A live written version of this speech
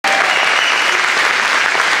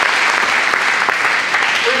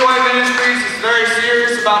Joy Ministries is very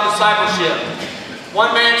serious about discipleship.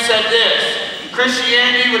 One man said this: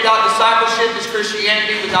 Christianity without discipleship is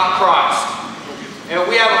Christianity without Christ. And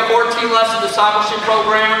we have a 14-lesson discipleship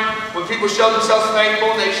program. When people show themselves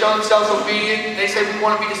faithful, they show themselves obedient, they say we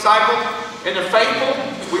want to be discipled, and they're faithful,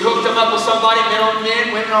 we hook them up with somebody, men on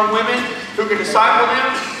men, women on women, who can disciple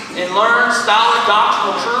them and learn solid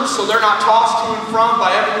doctrinal truths so they're not tossed to and from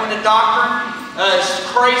by every wind of doctrine.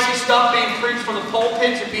 Crazy stuff being preached from the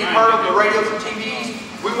pulpits and being heard on the radios and TVs.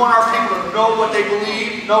 We want our people to know what they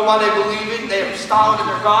believe, know why they believe it. They have solid in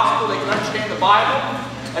their gospel. They can understand the Bible.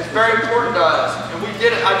 That's very important to us. And we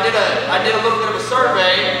did it. I did a little bit of a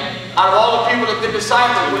survey out of all the people that have been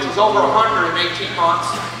discipled, which is over 100 in 18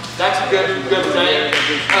 months. That's a good thing.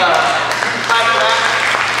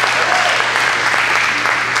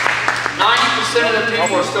 90% of the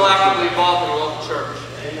people are still actively involved in the local church.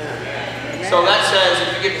 So that says if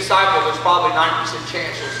you get discipled, there's probably 90%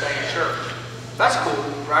 chance you'll stay in church. That's cool,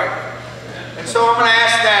 right? And so I'm going to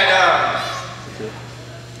ask that,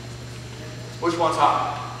 which one's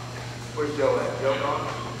hot? Where's Joe at? Joe gone?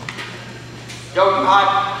 Joe, you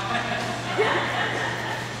hot?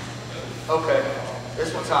 Okay,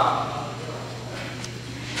 this one's hot.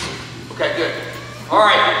 Okay, good. All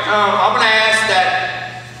right, I'm going to ask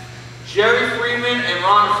that Jerry Freeman and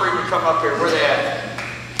Rhonda Freeman come up here. Where are they at?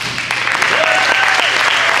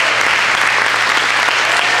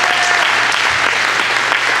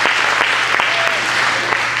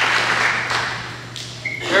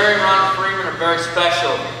 Jerry and Rhonda Freeman are very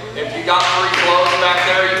special. If you got free clothes back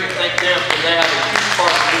there, you can thank them because they have a huge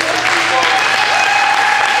part to do with free clothes.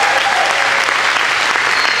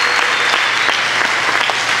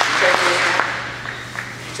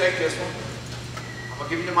 You take this one. I'm going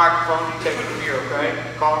to give you the microphone. You take it from here, okay?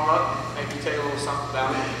 Call them up. Maybe tell you a little something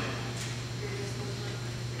about it.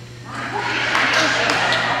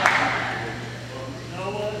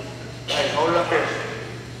 Hey, hold it up here.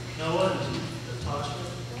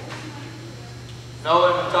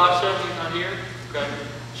 Noah and Natasha, he's not here? Okay.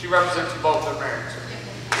 She represents them both, their parents.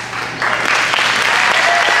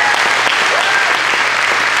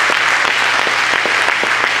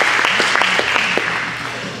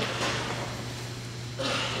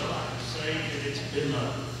 Well, I can say that it's been a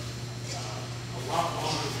lot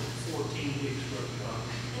longer than 14 weeks, Brother John.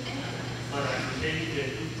 But I can tell you that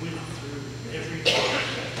we went through every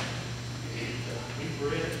course. And we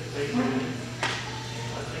read, they read.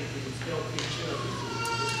 I think we've helped each other.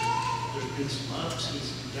 There's been some ups and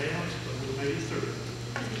some downs, but we made it through.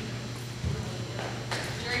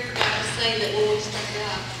 Jerry forgot to say that when we started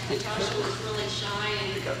out, Natasha was really shy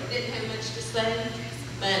and didn't have much to say,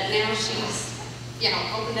 but now she's,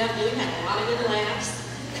 opened up and we had a lot of good laughs.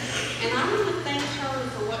 And I want to thank her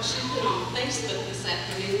for what she put on Facebook this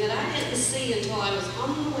afternoon that I didn't see until I was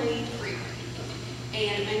on the way to Freeway.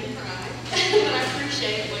 And it made me cry, but I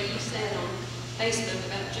appreciate what you said on Facebook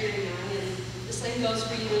about Jerry and I, and the same goes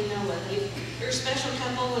for you and Noah. You're a special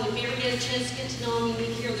couple, and if you ever get a chance to get to know them, you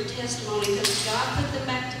need to hear their testimony, because God put them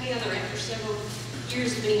back together after several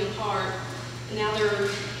years of being apart. And now they're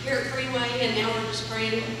here at Freeway, and now we're just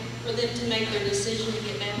praying for them to make their decision to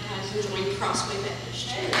get baptized and join Crossway Baptist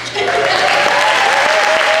Church.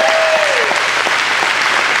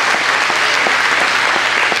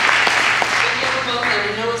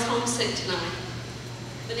 Noah's homesick tonight.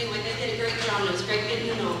 But anyway, they did a great job, and it was great getting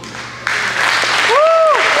to know them.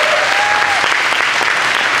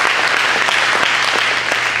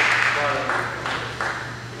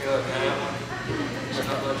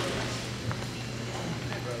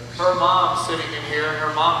 Her mom's sitting in here, and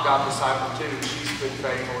her mom got discipled too. She's been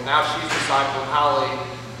faithful. Now she's discipling. Holly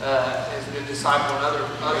has been discipling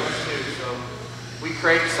others too. So we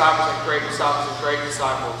create disciples and create disciples and create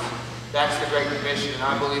disciples. That's the Great Commission, and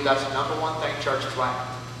I believe that's the number one thing churches lack.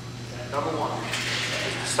 Number one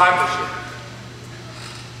is discipleship.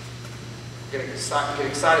 Get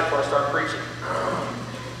excited before I start preaching.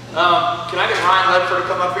 Can I get Ryan Ledford to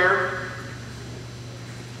come up here?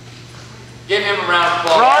 Give him a round of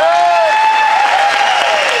applause.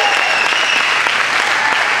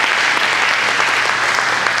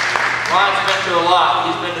 Ryan's been through a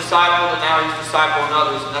lot. He's been discipled, and now he's discipling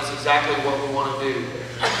others, and that's exactly what we want to do.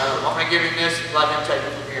 I'm going to give him this and let him take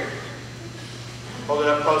it from here. Hold it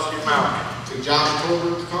up close to your mouth. To Josh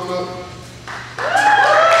Tolbert to come up.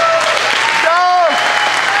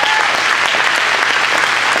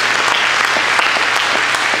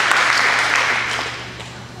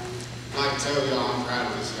 I'd like to tell y'all I'm proud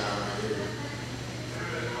of this guy right here.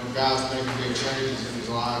 Guy's making big changes in his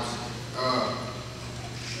lives.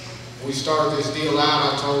 When we started this deal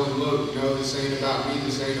out, I told him, look, you know, this ain't about me,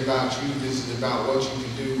 this ain't about you, this is about what you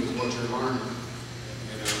can do with what you're learning.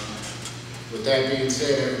 And with that being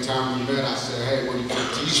said, every time we met, I said, hey, what are you going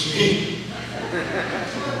to teach me?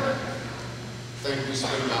 I think we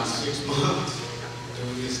spent about 6 months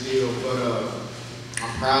doing this deal, but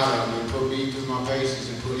I'm proud of him. He put me through my paces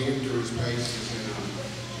and put him through his paces,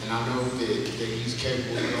 and I know that he's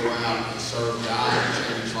capable to go out and serve God and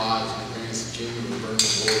change lives and advance the kingdom and bring the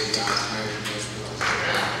glory of God's name. That's what I say.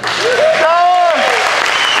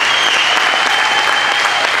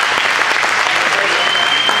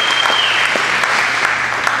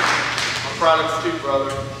 I'm proud of you too,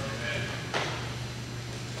 brother.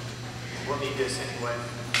 We'll need this anyway.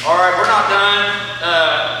 All right, we're not done.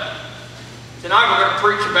 Tonight we're going to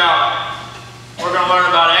preach about, we're going to learn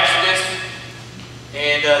about Exodus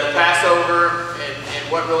and the Passover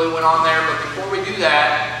and what really went on there. But before we do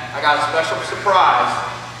that, I got a special surprise.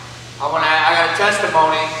 I got a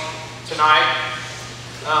testimony tonight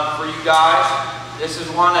for you guys. This is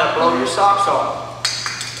one that'll blow your socks off.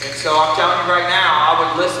 And so I'm telling you right now, I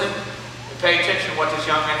would listen and pay attention to what this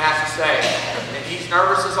young man has to say. And he's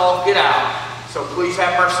nervous as all get out. So please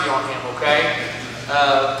have mercy on him, okay?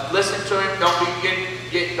 Listen to him. Don't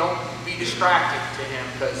be distracted to him,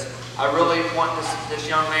 because I really want this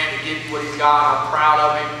young man to give you what he's got. I'm proud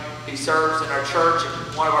of him. He serves in our church,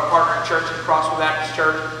 one of our partner churches, Crossville Baptist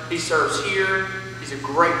Church. He serves here. He's a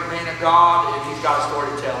great man of God, and he's got a story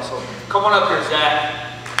to tell. So come on up here, Zach.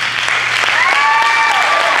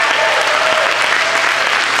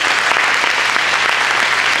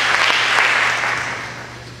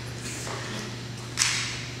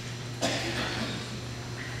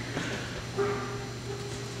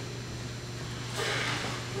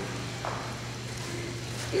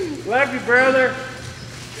 Love you, brother.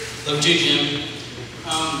 Love you, Jim.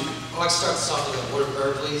 I'd like to start this off with a word of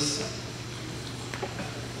prayer, please.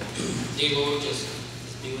 Dear Lord, just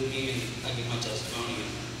be with me, and I give my testimony,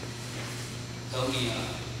 and help me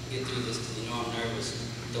get through this, because you know I'm nervous.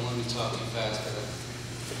 Don't let me talk too fast, because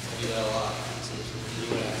I do that a lot. So you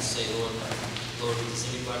know what I have to say, Lord. Lord, if there's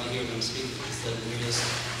anybody here when I'm speaking, just let them hear this.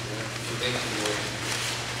 Convict me, Lord.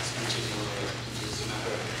 Speak to me, Lord. In Jesus' name I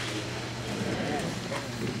pray.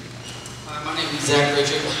 Hi, my name is Zach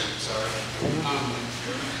Richard. Sorry.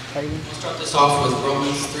 I'll start this off with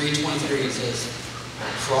Romans 3:23. It says,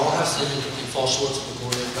 "For all have sinned and fall short of the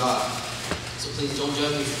glory of God. So please don't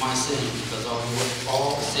judge me for my sin, because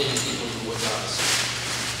all sin is equal to what God is."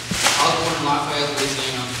 I was born in Lafayette,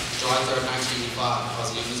 Louisiana, July 3rd, 1985. I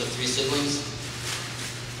was the youngest of 3 siblings.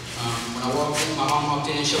 When I walked in, my mom walked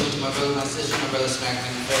in and showed me to my brother and my sister. My brother smacked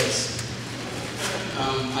me in the face.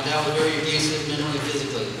 My dad was very abusive, mentally and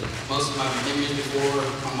physically. Most of my memories before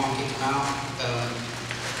my mom kicked him out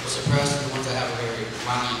were suppressed, and the ones I have are very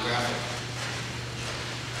violent and graphic.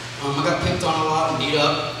 I got picked on a lot and beat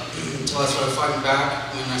up until I started fighting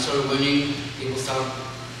back. When I started winning, people stopped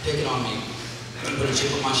picking on me. They put a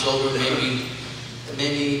chip on my shoulder and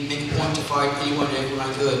made me make a point to fight anyone and everyone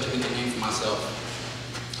I could to make a name for myself.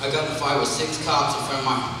 I got in a fight with 6 cops in front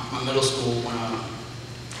of my middle school when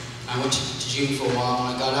I went to junior for a while.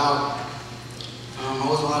 When I got out, I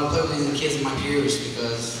wasn't allowed to play with any of the kids in my peers,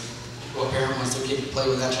 because what parent wants their kid to play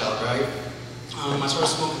with that child, right? I started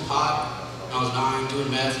smoking pot when I was 9, doing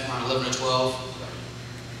meth around 11 or 12.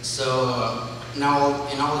 So now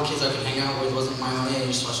all the kids I could hang out with wasn't my own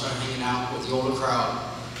age, so I started hanging out with the older crowd.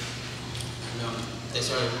 And they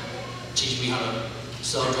started teaching me how to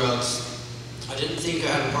sell drugs. I didn't think I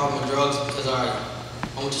had a problem with drugs, because I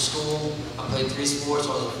went to school. I played 3 sports. I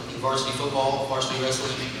was in varsity football, varsity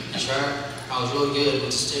wrestling, and track. I was really good.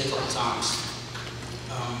 Went to state a couple times.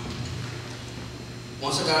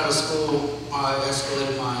 Once I got out of school, I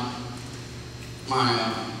escalated my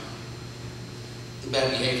bad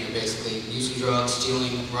behavior, basically. Using drugs,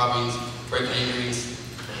 stealing, robbing, breaking injuries.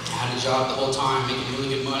 I had a job the whole time, making really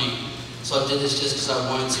good money. So I did this just because I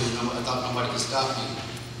wanted to, and I thought nobody could stop me.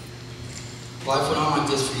 Life went on like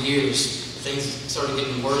this for years. Things started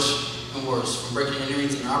getting worse and worse, from breaking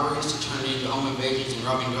injuries and robberies to turning into home invasions and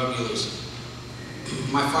robbing drug dealers.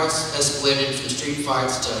 My fights escalated from street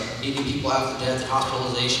fights to beating people after death and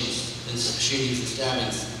hospitalizations, and shootings and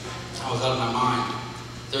stabbings. I was out of my mind.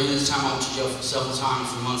 During this time, I went to jail several times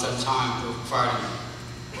for months at a time for fighting.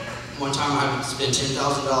 One time, I had to spend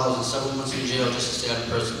 $10,000 and several months in jail just to stay out of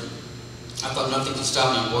prison. I thought nothing could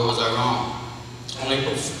stop me, and boy was I wrong. On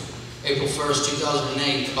April 1st,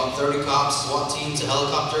 2008, about 30 cops, SWAT teams, a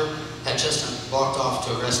helicopter had Chestnut blocked off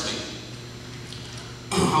to arrest me.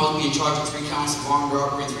 I was being charged with 3 counts of armed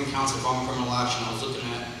robbery and 3 counts of armed criminal action. I was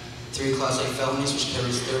looking at 3 Class A felonies, which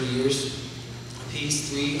carries 30 years. He's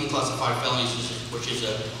 3 unclassified felonies, which is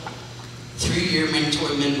a 3-year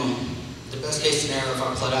mandatory minimum. The best case scenario if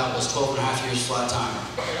I pled out was 12 and a half years flat time.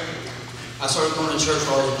 I started going to church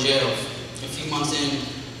while I was in jail. A few months in,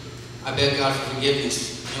 I begged God for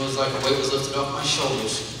forgiveness. And it was like a weight was lifted off my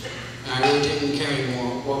shoulders. And I really didn't care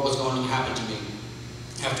anymore what was going to happen to me.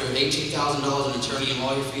 After $18,000 in attorney and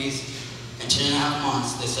lawyer fees and 10 and a half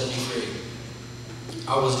months, they set me free.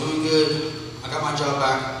 I was doing good. I got my job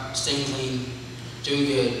back, staying clean, doing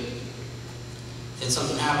good. Then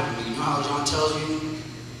something happened to me. You know how John tells you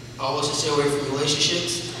always to stay away from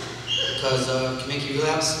relationships because it can make you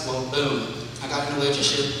relapse? Well, boom. I got in a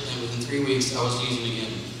relationship, and within 3 weeks, I was using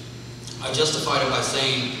again. I justified it by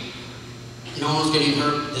saying no one was getting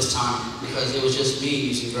hurt this time because it was just me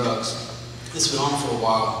using drugs. This went on for a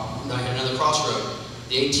while, and I had another crossroad.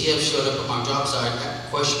 The ATF showed up at my job site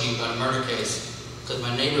questioning me about a murder case because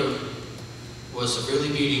my neighbor was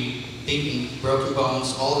severely beaten, broken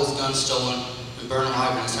bones, all of his guns stolen, and burned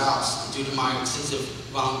alive in his house. Due to my extensive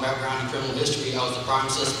violent background and criminal history, I was the prime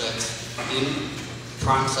suspect.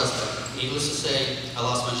 Needless to say, I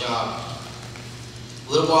lost my job.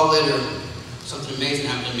 A little while later, something amazing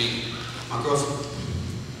happened to me. My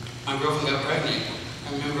girlfriend got pregnant.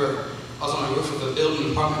 I remember I was on the roof of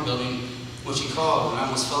an apartment building, when she called, and I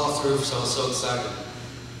almost fell off the roof, so I was so excited.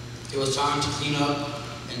 It was time to clean up,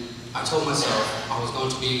 and I told myself I was going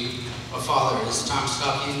to be a father. It's time to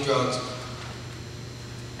stop using drugs.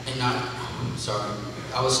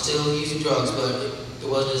 I was still using drugs, but it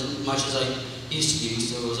wasn't as much as I used to use,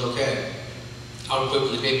 so it was okay. I would quit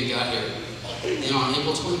when the baby got here. Then on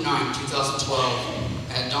April 29,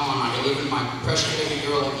 2012, at dawn, I delivered my precious baby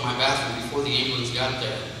girl in my bathroom before the ambulance got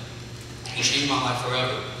there. It changed my life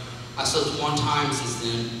forever. I slept one time since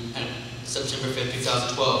then, at September 5,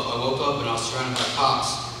 2012. I woke up and I was surrounded by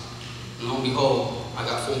cops. And lo and behold, I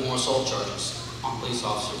got 4 more assault charges on police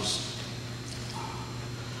officers.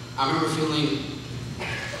 I remember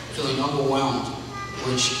feeling overwhelmed,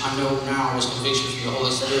 which I know now was conviction from the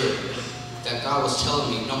Holy Spirit, that God was telling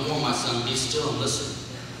me, no more, my son, be still and listen.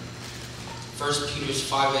 1 Peter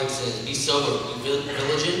 5:8 says, be sober, be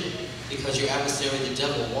vigilant, because your adversary, the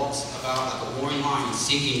devil, walks about like a roaring lion,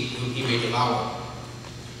 seeking whom he may devour.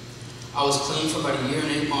 I was clean for about 1 year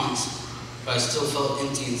and 8 months, but I still felt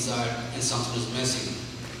empty inside, and something was missing.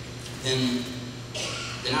 Then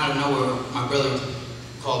out of nowhere, my brother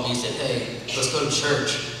called me and said, hey, let's go to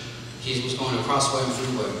church. He was going to Crossway and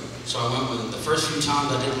Freeway. So I went with him. The first few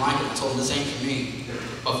times I didn't like it. I told him this ain't for me.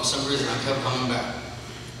 But for some reason, I kept coming back.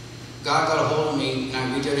 God got a hold of me, and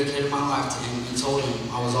I rededicated my life to him and told him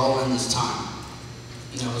I was all in this time.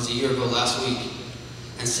 And that was a year ago last week.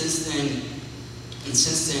 And since then, he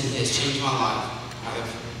has changed my life.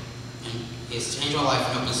 He has changed my life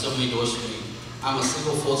and opened so many doors for me. I'm a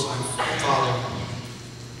single full-time father,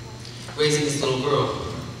 raising this little girl.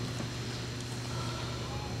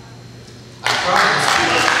 I cried.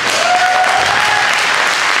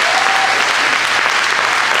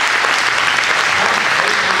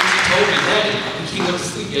 She told me, Daddy, we can't go to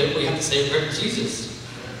sleep yet. We have to say a prayer to Jesus.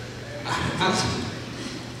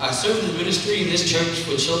 I serve in the ministry in this church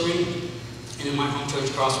with children and in my home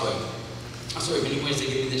church, Crossway. I serve in any ways they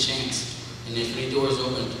give me the chance. And if any doors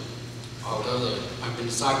opened, I'll go there. I've been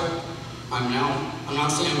discipled. I'm not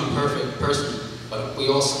saying I'm a perfect person, but we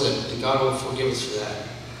all slip, and God will forgive us for that.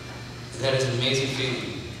 And that is an amazing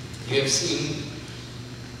feeling. You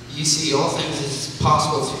see all things is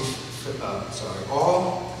possible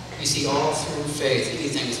you see all through faith.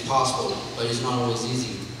 Anything is possible, but it's not always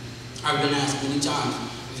easy. I've been asked many times,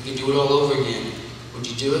 if you could do it all over again, would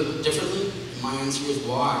you do it differently? And my answer is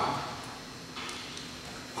why?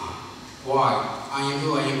 Why? I am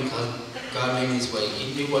who I am because God made me this way.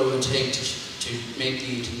 He knew what it would take to make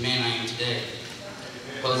me the man I am today.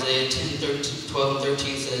 Hosea 12 and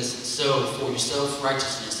 13 says, sow for yourself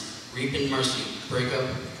righteousness, reap in mercy, break up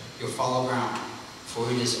your fallow ground. For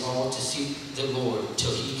it is all to seek the Lord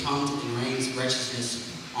till he comes and rains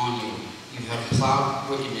righteousness on you. You have plowed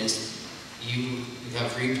wickedness, you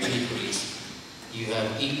have reaped iniquities. You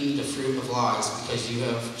have eaten the fruit of lies because you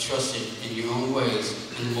have trusted in your own ways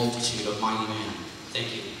and the multitude of mighty men.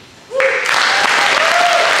 Thank you.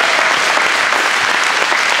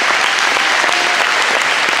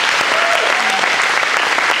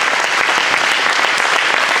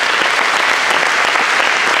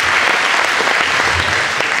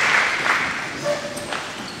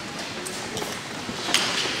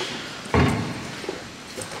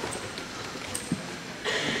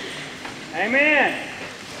 Amen.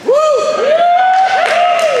 Woo!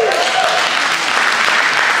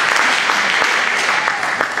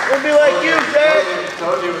 We'll be like you, Dad.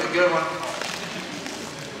 Told you it was a good one.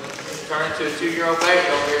 turn into a 2-year-old baby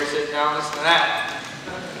over here sitting down listening to that.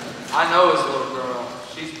 I know his little girl.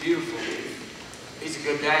 She's beautiful. He's a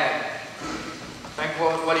good dad. Think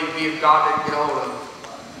what he'd be if God didn't get a hold of him.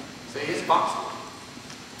 See, it's possible.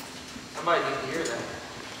 Somebody needs to hear that.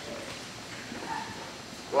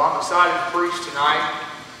 Well, I'm excited to preach tonight.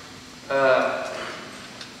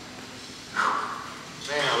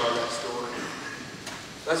 Man, I love that story.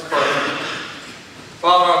 Let's pray.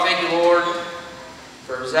 Father, I thank you, Lord,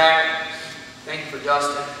 for Zach. Thank you for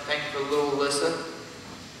Dustin. Thank you for little Alyssa.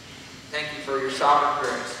 Thank you for your sovereign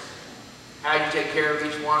grace. How you take care of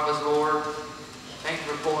each one of us, Lord. Thank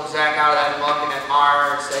you for pulling Zach out of that muck and that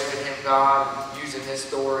mire and saving him, God, and using his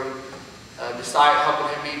story, helping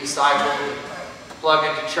him be discipled, plug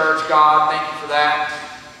into church, God. Thank you for that.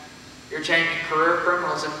 You're changing career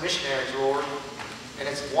criminals into missionaries, Lord. And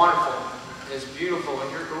it's wonderful. And it's beautiful.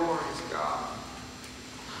 And you're glorious, God.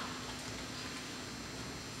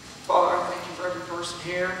 Father, I thank you for every person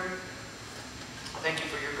here. I thank you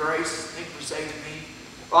for your grace. Thank you for saving me.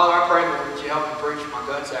 Father, I pray, Lord, that you help me preach my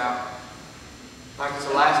guts out. Like it's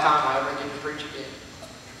the last time I ever get to preach again.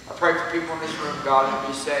 I pray for people in this room, God, to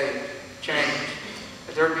be saved, changed.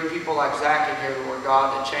 That there would be people like Zach in here, Lord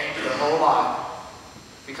God, that change their whole life.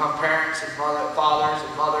 Become parents and fathers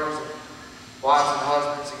and mothers and wives and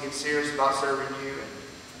husbands and get serious about serving you and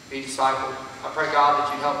be discipled. I pray, God,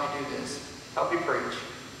 that you help me do this. Help me preach.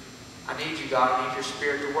 I need you, God. I need your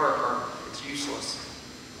Spirit to work, or it's useless.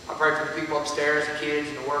 I pray for the people upstairs, the kids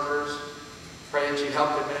and the workers. Pray that you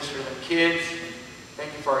help to minister to the kids.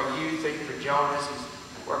 Thank you for our youth. Thank you for Jonas.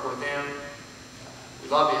 Work with them. We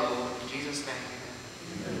love you, Lord. In Jesus' name,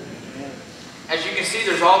 amen. As you can see,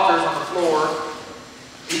 there's altars on the floor.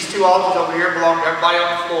 These 2 altars over here belong to everybody on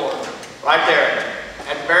the floor. Right there.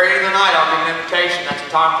 At the very end of the night, I'll give an invitation. That's a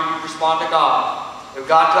time for you to respond to God. If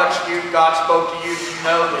God touched you, if God spoke to you, you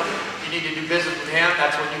know that you need to do business with Him,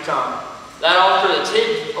 that's when you come. That altar that's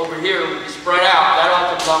hidden over here will be spread out. That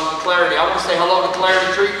altar belongs to Clarity. I want to say hello to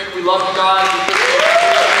Clarity Treatment. We love you guys.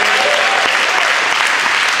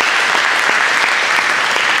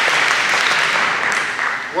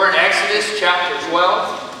 We're in Exodus chapter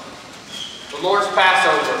 12. The Lord's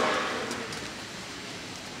Passover.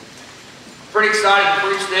 Pretty excited to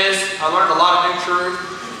preach this. I learned a lot of new truth.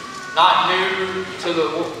 Not new to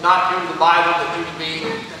the Bible, but new to me.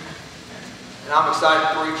 And I'm excited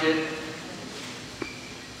to preach it.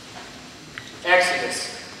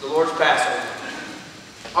 Exodus, the Lord's Passover.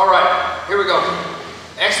 Alright, here we go.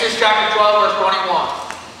 Exodus chapter 12, verse 21.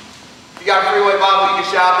 If you got a freeway Bible, you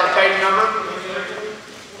can shout that page number.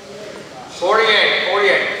 48.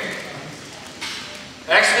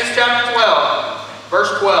 Exodus chapter 12,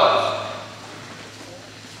 verse 12.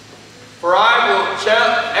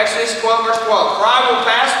 Exodus 12, verse 12. For I will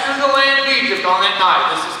pass through the land of Egypt on that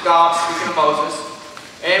night. This is God speaking to Moses.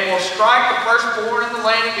 And will strike the firstborn in the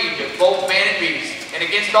land of Egypt, both man and beast. And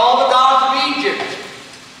against all the gods of Egypt.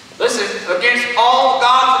 Listen, against all the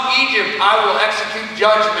gods of Egypt I will execute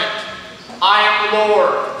judgment. I am the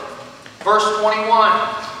Lord. Verse 21.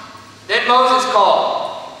 Then Moses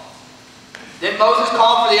called for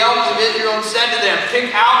the elders of Israel and said to them,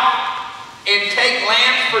 pick out and take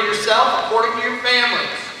lambs for yourself according to your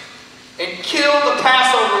families, and kill the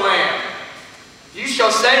Passover lamb. You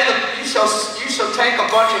shall take a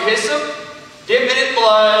bunch of hyssop, dip it in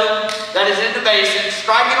blood that is in the basin,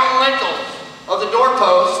 strike it on the lintels of the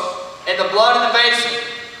doorpost, and the blood in the basin.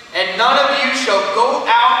 And none of you shall go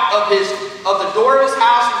out of the door of his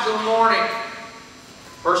house until the morning.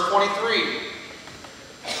 Verse 23.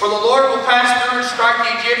 For the Lord will pass through and strike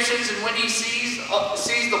the Egyptians, and when he sees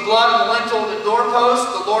the blood on the lintel of the doorpost,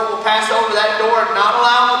 the Lord will pass over that door and not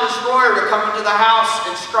allow the destroyer to come into the house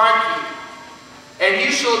and strike you. And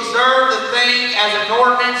you shall observe the thing as an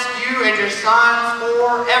ordinance, you and your sons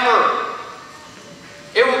forever.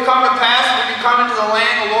 It will come to pass when you come into the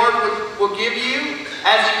land the Lord will give you,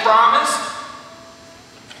 as he promised,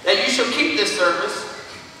 that you shall keep this service.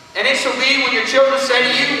 And it shall be when your children say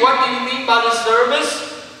to you, what do you mean by this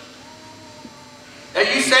service? That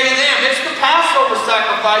you say to them, it's the Passover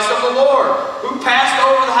sacrifice of the Lord, who passed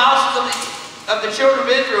over the houses of the children of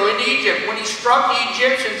Israel in Egypt, when he struck the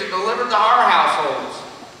Egyptians and delivered to our households.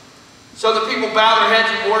 So the people bowed their heads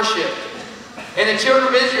and worshipped. And the children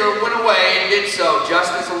of Israel went away and did so,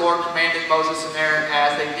 just as the Lord commanded Moses and Aaron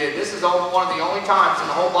as they did. This is one of the only times in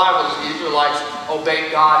the whole Bible that the Israelites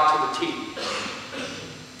obeyed God to the T.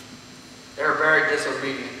 They were very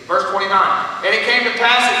disobedient. Verse 29. And it came to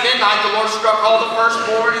pass at midnight, the Lord struck all the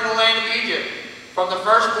firstborn in the land of Egypt, from the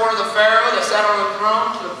firstborn of the Pharaoh that sat on the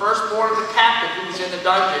throne, to the firstborn of the captive who was in the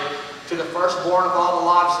dungeon, to the firstborn of all the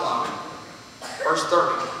livestock. Verse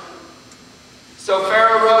 30. So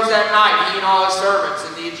Pharaoh rose that night, he and all his servants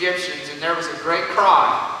and the Egyptians, and there was a great cry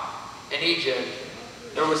in Egypt.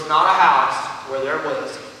 There was not a house where there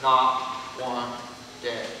was not one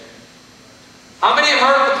dead. How many have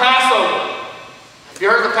heard of the Passover? Have you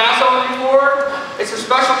heard of the Passover before? It's a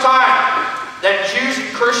special time that Jews and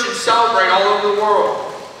Christians celebrate all over the world.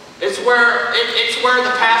 It's where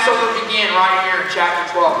the Passover began, right here in chapter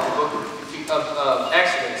 12 of the book of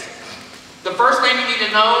Exodus. The first thing you need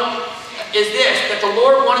to know is this, that the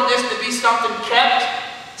Lord wanted this to be something kept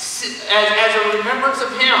as a remembrance of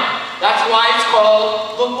Him. That's why it's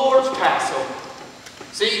called the Lord's Passover.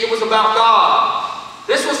 See, it was about God.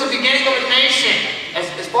 This was the beginning of a nation. As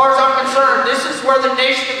far as I'm concerned, this is where the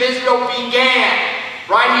nation of Israel began.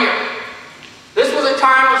 Right here. This was a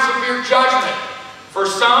time of severe judgment for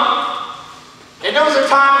some, and there was a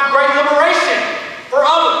time of great liberation for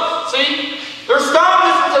others. See? There's some,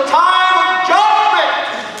 this was a time of judgment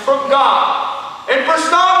from God. And for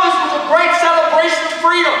some, this was a great celebration of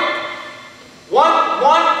freedom. One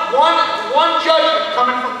judgment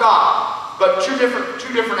coming from God, but two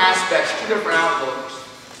different aspects, two different outlooks.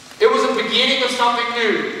 It was a beginning of something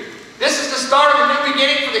new. This is the start of a new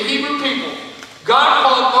beginning for the Hebrew people. God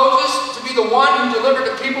called Moses to be the one who delivered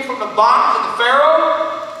the people from the bondage of the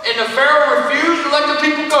Pharaoh, and the Pharaoh refused to let the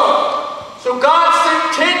people go. So God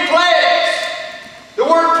sent 10 plagues. The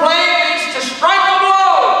word plague means to strike a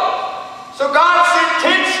blow. So God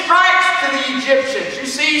sent 10 strikes to the Egyptians. You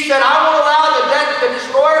see, He said, I will allow the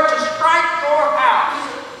destroyer to strike your house.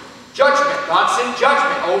 Judgment. God sent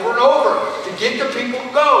judgment over and over to get the people to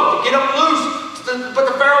go, to get them loose. But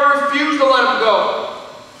the Pharaoh refused to let them go.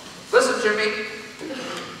 Listen to me.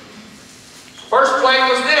 First plague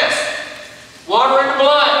was this. Water into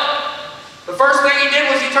blood. The first thing he did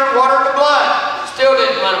was he turned water into blood. Still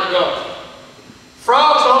didn't let them go.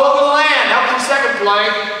 Frogs all over the land. That was the second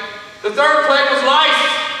plague. The third plague was lice.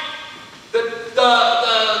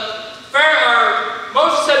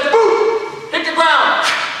 Moses said, "Boo! Hit the ground."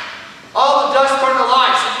 All the dust turned to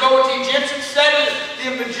lice. And you know what the Egyptians said to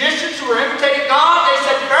the magicians who were imitating God? They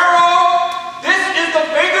said, "Pharaoh, this is the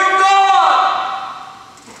finger of God.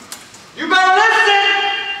 You better listen."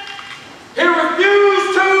 He refused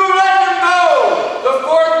to let them go. The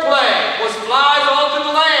fourth plague was flies all through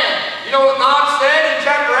the land. You know what God said in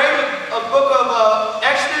chapter 8 of the book of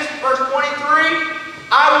Exodus, verse 23?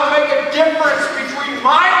 I will make a difference between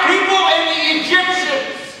my people and the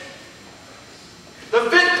Egyptians. The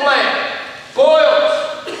fifth plague, boils.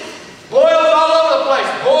 Boils all over the place.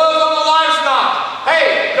 Boils on the livestock.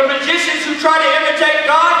 Hey, the magicians who try to imitate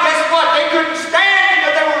God, guess what? They couldn't stand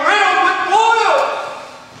because they were riddled with boils.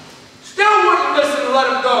 Still wouldn't listen to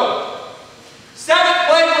let them go. Seventh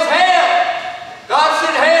plague was hail. God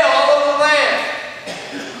sent hail all over the land.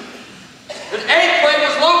 The eighth plague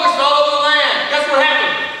was locusts all over the land. Guess what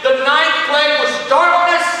happened? The ninth plague was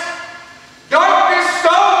darkness. Darkness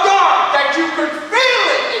so dark that you could feel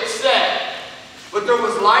it, it said. But there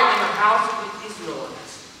was light in the house of the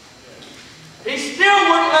Israelites. He still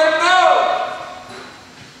wouldn't let them go.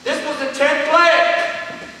 This was the 10th plague.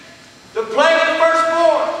 The plague of the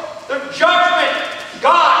firstborn. The judgment.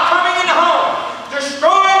 God coming in the home.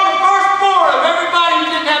 Destroying the firstborn of everybody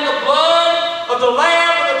who didn't have the blood of the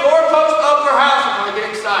lamb or the doorpost of their house. I'm going to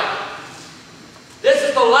get excited. This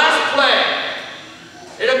is the last plague.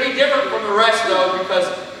 It'll be different from the rest, though, because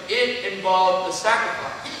it involved the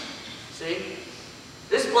sacrifice. See?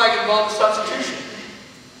 This plague involved the substitution.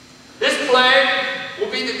 This plague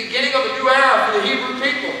will be the beginning of a new era for the Hebrew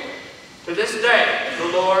people. To this day, the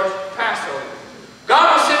Lord's Passover.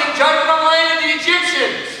 God was sending judgment on the land of the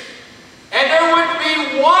Egyptians. And there wouldn't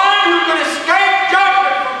be one who could escape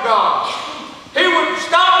judgment from God. He would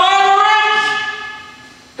stop by the rich.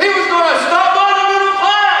 He was going to stop by the middle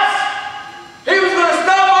class. He was going to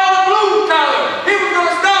stop by the blue collar. He was going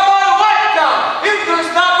to stop by the white collar. He was going to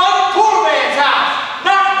stop by the poor man's house.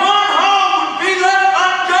 Not one home would be left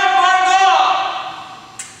unjudged by God.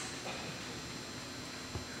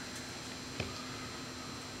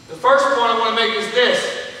 The first point I want to make is this.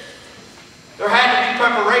 There had to be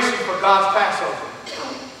preparation for God's Passover.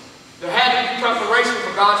 There had to be preparation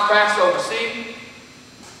for God's Passover. See?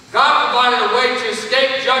 God provided a way to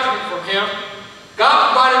escape judgment from Him.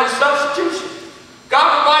 God provided a substitution.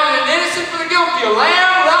 God provided an innocent for the guilty, a lamb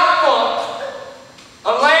without fault.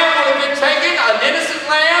 A lamb would have been taken, an innocent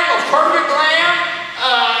lamb, a perfect lamb,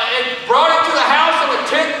 and brought into the house on the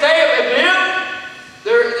 10th day of Abib.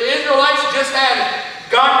 The Israelites just had,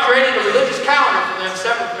 God created a religious calendar for them,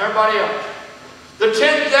 separate from everybody else. The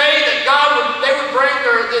 10th day that they would bring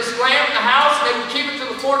this lamb in the house, and they would keep it to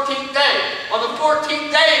the 14th day. On the 14th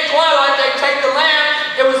day at twilight, they'd take the lamb.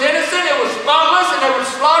 It was innocent, it was spotless.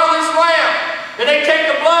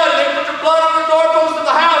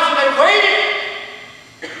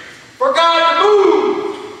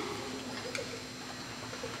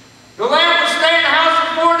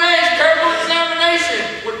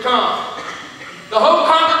 come. The whole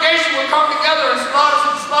congregation would come together and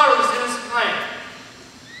slaughter this innocent lamb.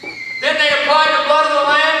 Then they applied the blood of the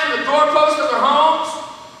lamb to the doorposts of their homes.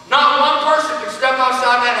 Not one person could step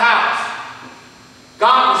outside that house.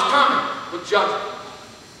 God was coming with judgment.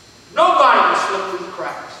 Nobody would slip through the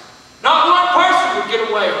cracks. Not one person would get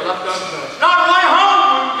away or left untouched. Not one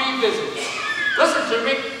home would be visible. Listen to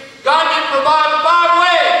me. God didn't provide 5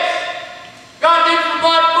 ways. God didn't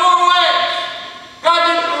provide 4 ways. God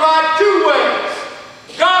didn't provide 2 ways.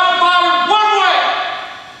 God provided 1 way.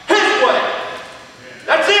 His way.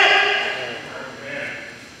 That's it.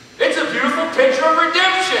 It's a beautiful picture of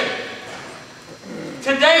redemption.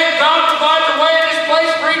 Today, God provides a way in this place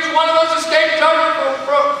for each one of us to escape judgment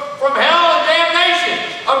from hell and damnation.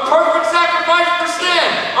 A perfect sacrifice for sin.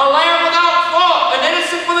 A lamb without fault. An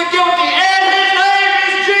innocent for the guilty. And his name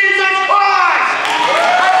is Jesus Christ.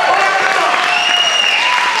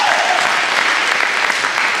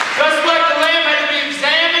 Just like the lamb had to be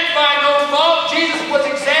examined, find no fault, Jesus was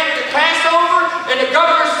examined at Passover, and the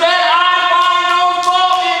governor said, I find no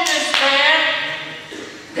fault in this man.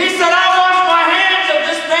 He said, I wash my hands of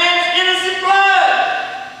this man's innocent blood.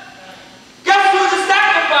 Guess who the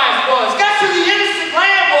sacrifice was? Guess who the innocent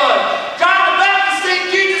lamb was? John the Baptist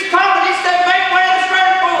seen Jesus come, and he said, make way the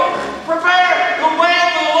straight for, prepare the way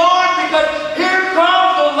of the Lord, because here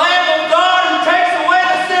comes the Lamb of God who takes away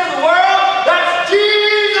the sin of the world. That's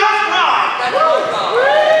Jesus Christ. That's God.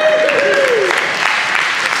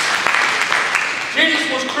 Jesus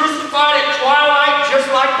was crucified at twilight just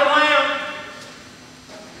like the lamb.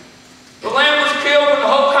 The lamb was killed when the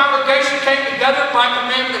whole congregation came together by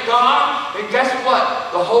commandment of God. And guess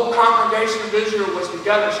what? The whole congregation of Israel was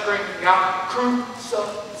together screaming out,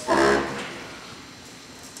 crucify.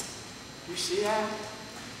 You see that?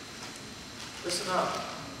 Listen up.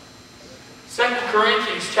 2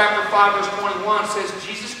 Corinthians chapter 5 verse 21 says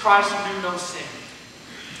Jesus Christ knew no sin.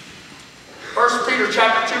 1 Peter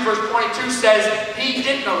chapter 2 verse 22 says he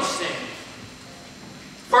did no sin.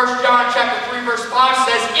 1 John chapter 3 verse 5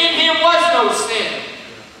 says in him was no sin.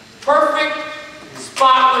 Perfect,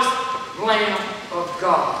 spotless Lamb of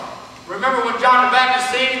God. Remember when John the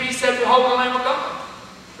Baptist seen him, he said, behold the Lamb of God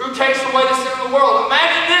who takes away the sin of the world.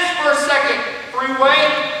 Imagine this for a second,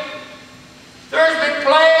 Freeway. There's been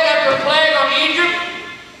plague after plague on Egypt.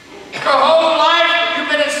 Your whole life you've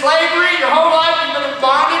been in slavery. Your whole life you've been in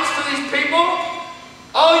bondage to these people.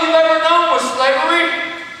 All you've ever known was slavery.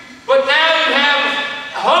 But now you have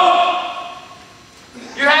hope.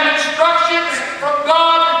 You have instructions from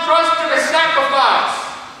God to trust in a sacrifice.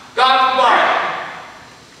 God provided.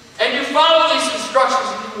 And you follow these instructions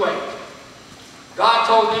and you wait. God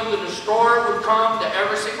told them the destroyer would come to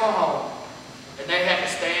every single home. And they had to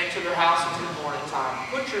stay into their house until the morning time.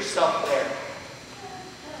 Put yourself there.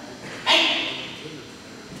 Hey!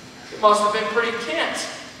 It must have been pretty tense.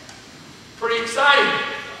 Pretty exciting.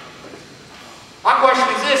 My question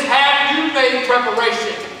is this. Have you made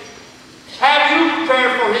preparation? Have you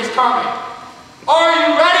prepared for His coming? Are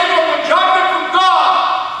you ready for the judgment from God?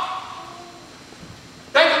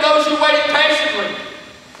 Think of those who waited patiently.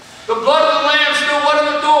 The blood of the Lamb still wet on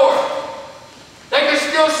the door. They could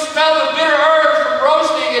still smell the bitter herbs from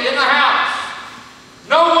roasting it in the house.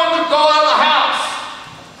 No one could go out of the house.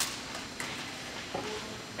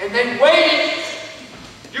 And they waited.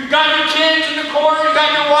 You've got your kids in the corner. You've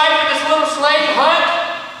got your wife in this little slave hut.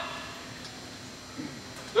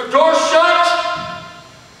 The door shut.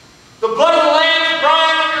 The blood of the Lamb's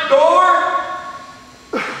crying on your door.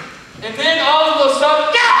 And then all of a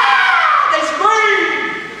sudden, they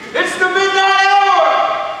scream. It's the midnight hour.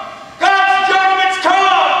 God's judgment's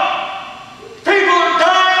come. People are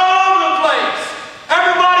dying all over the place.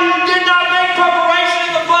 Everybody who did not make preparation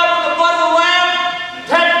in the blood with the blood of the Lamb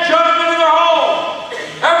had judgment in their home.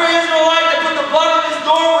 Every Israelite that put the blood on his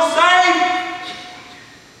door was saved.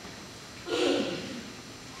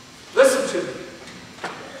 Listen to me.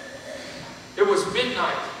 It was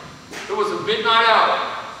midnight. It was a midnight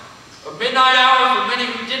hour. A midnight hour for many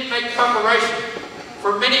who didn't make preparation.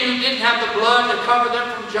 For many who didn't have the blood to cover them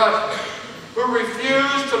from judgment. Who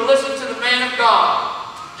refused to listen to the man of God.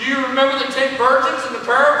 Do you remember the 10 virgins in the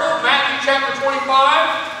parable, Matthew chapter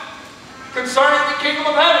 25? Concerning the kingdom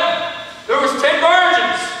of heaven. There was 10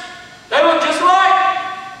 virgins. They looked just alike.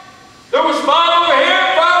 There was 5 over here,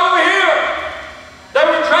 5 over here. They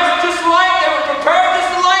were dressed just alike. They were prepared just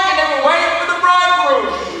alike, and they were waiting for the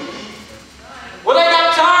bridegroom. Well, they got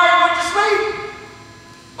tired and went to sleep.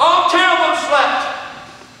 All 10 of them slept.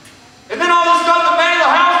 And then all of a sudden the man of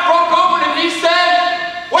the house broke open and he said,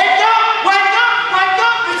 wake up, wake up, wake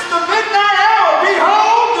up. It's the midnight hour.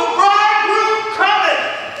 Behold, the bridegroom cometh.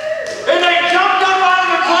 And they jumped up out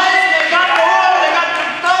of the place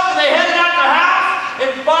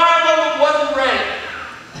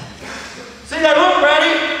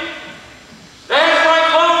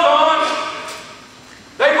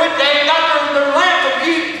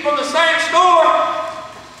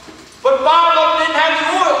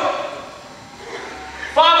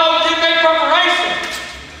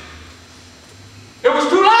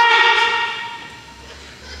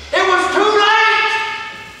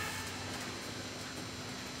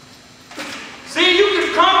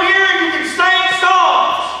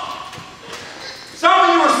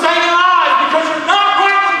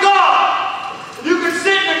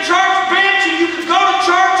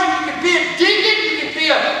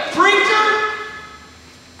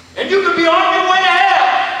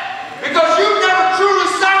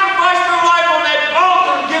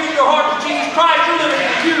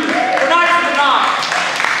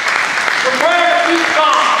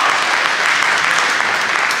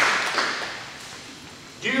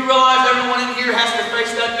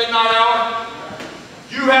face that midnight hour?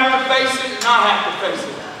 You have to face it, and I have to face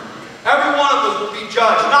it. Every one of us will be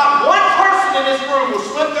judged. Not one person in this room will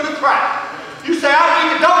slip through the crack. You say, I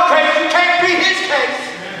beat the dog case, you can't beat his case.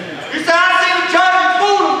 You say, I see the judge and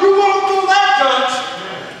fool him, you won't fool that judge.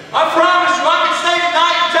 I promise you, I can say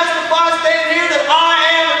tonight and testify standing here that I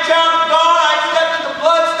am a child of God. I accepted the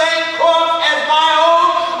blood-stained cross as my own.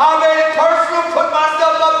 I made it personal, put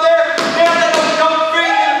myself up there, nailed it on the yoke feet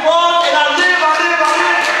to the cross, and I live for Jesus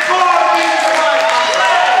Christ. I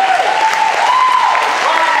live.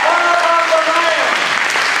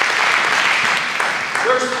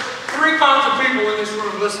 There's three kinds of people in this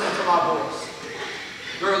room listening to my voice.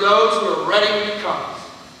 There are those who are ready when he comes.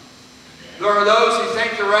 There are those who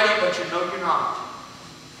think they're ready, but you know you're not.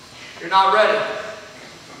 You're not ready.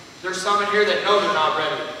 There's some in here that know they're not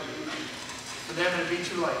ready. For them it'll be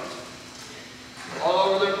too late. All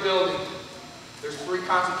over their building, there's three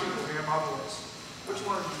kinds of people hearing my voice. Which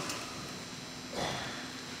one are you?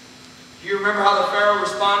 Do you remember how the Pharaoh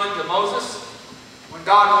responded to Moses when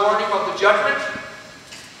God warned him of the judgment?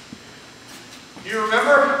 Do you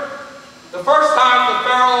remember? The first time the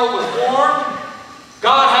Pharaoh was warned,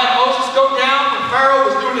 God had Moses go down when Pharaoh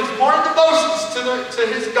was doing his morning devotions to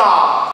his God.